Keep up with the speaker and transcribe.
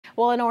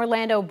Well, an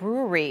Orlando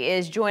brewery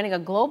is joining a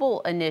global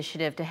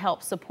initiative to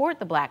help support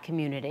the Black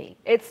community.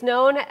 It's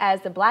known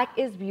as the Black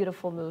is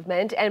Beautiful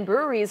movement, and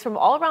breweries from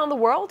all around the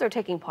world are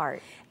taking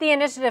part. The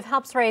initiative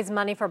helps raise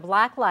money for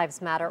Black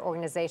Lives Matter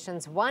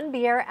organizations, one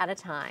beer at a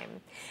time.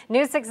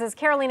 News 6's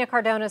Carolina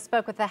Cardona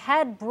spoke with the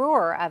head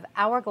brewer of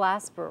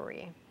Hourglass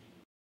Brewery.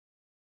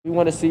 We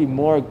want to see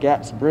more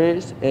gaps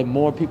bridged and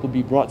more people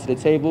be brought to the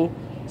table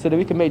so that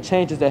we can make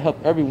changes that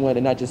help everyone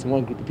and not just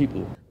one group of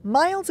people.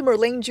 Miles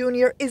Merlane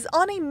Jr. is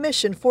on a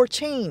mission for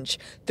change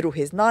through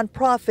his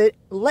nonprofit,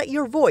 Let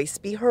Your Voice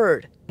Be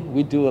Heard.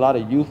 We do a lot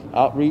of youth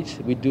outreach.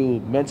 We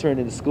do mentoring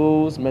in the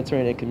schools,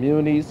 mentoring in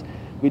communities.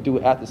 We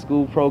do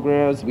after-school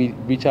programs. We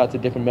reach out to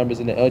different members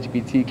in the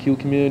LGBTQ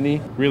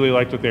community. Really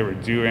liked what they were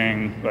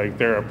doing. Like,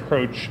 their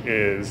approach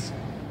is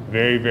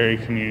very, very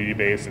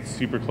community-based. It's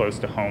super close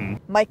to home.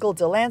 Michael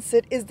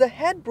DeLancet is the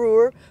head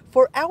brewer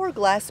for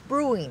Hourglass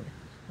Brewing.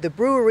 The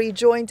brewery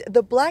joined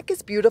the Black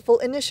is Beautiful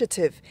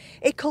initiative,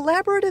 a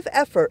collaborative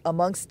effort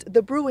amongst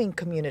the brewing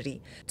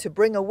community to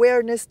bring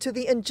awareness to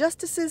the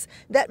injustices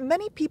that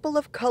many people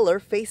of color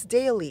face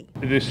daily.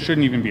 This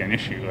shouldn't even be an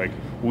issue. Like,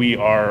 we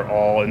are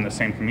all in the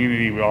same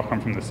community. We all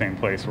come from the same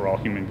place. We're all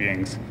human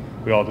beings.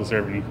 We all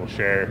deserve an equal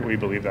share. We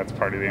believe that's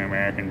part of the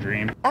American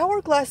dream.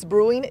 Hourglass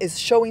Brewing is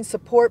showing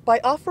support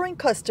by offering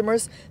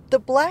customers the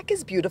Black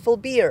is Beautiful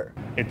beer.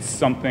 It's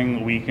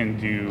something we can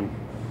do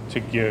to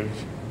give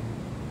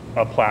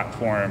a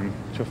platform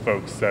to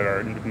folks that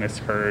are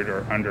misheard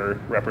or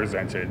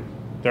underrepresented.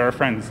 There are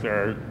friends,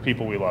 there are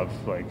people we love.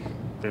 Like,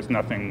 there's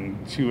nothing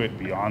to it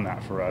beyond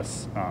that for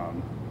us.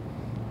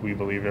 We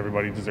believe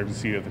everybody deserves a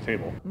seat at the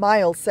table.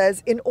 Miles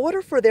says in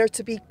order for there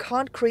to be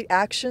concrete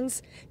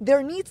actions,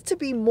 there needs to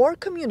be more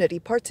community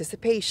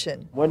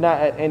participation. We're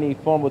not at any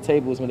formal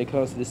tables when it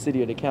comes to the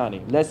city or the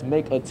county. Let's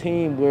make a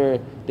team where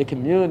the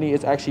community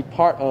is actually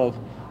part of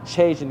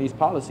changing these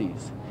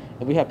policies.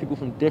 And we have people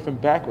from different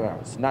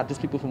backgrounds, not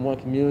just people from one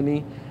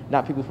community,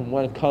 not people from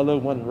one color,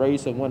 one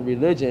race, or one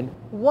religion.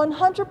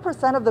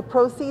 100% of the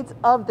proceeds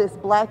of this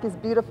Black is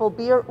Beautiful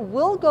beer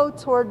will go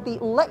toward the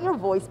Let Your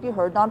Voice Be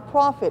Heard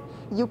nonprofit.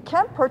 You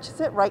can purchase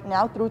it right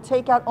now through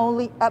takeout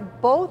only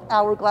at both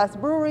Hourglass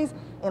breweries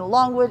in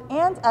Longwood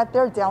and at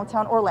their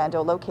downtown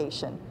Orlando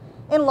location.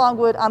 In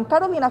Longwood, I'm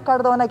Carolina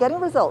Cardona, getting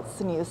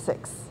results, News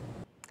 6.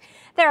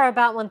 There are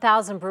about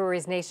 1,000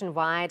 breweries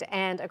nationwide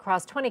and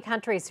across 20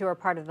 countries who are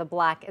part of the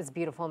Black is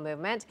Beautiful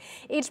movement.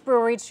 Each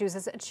brewery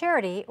chooses a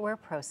charity where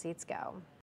proceeds go.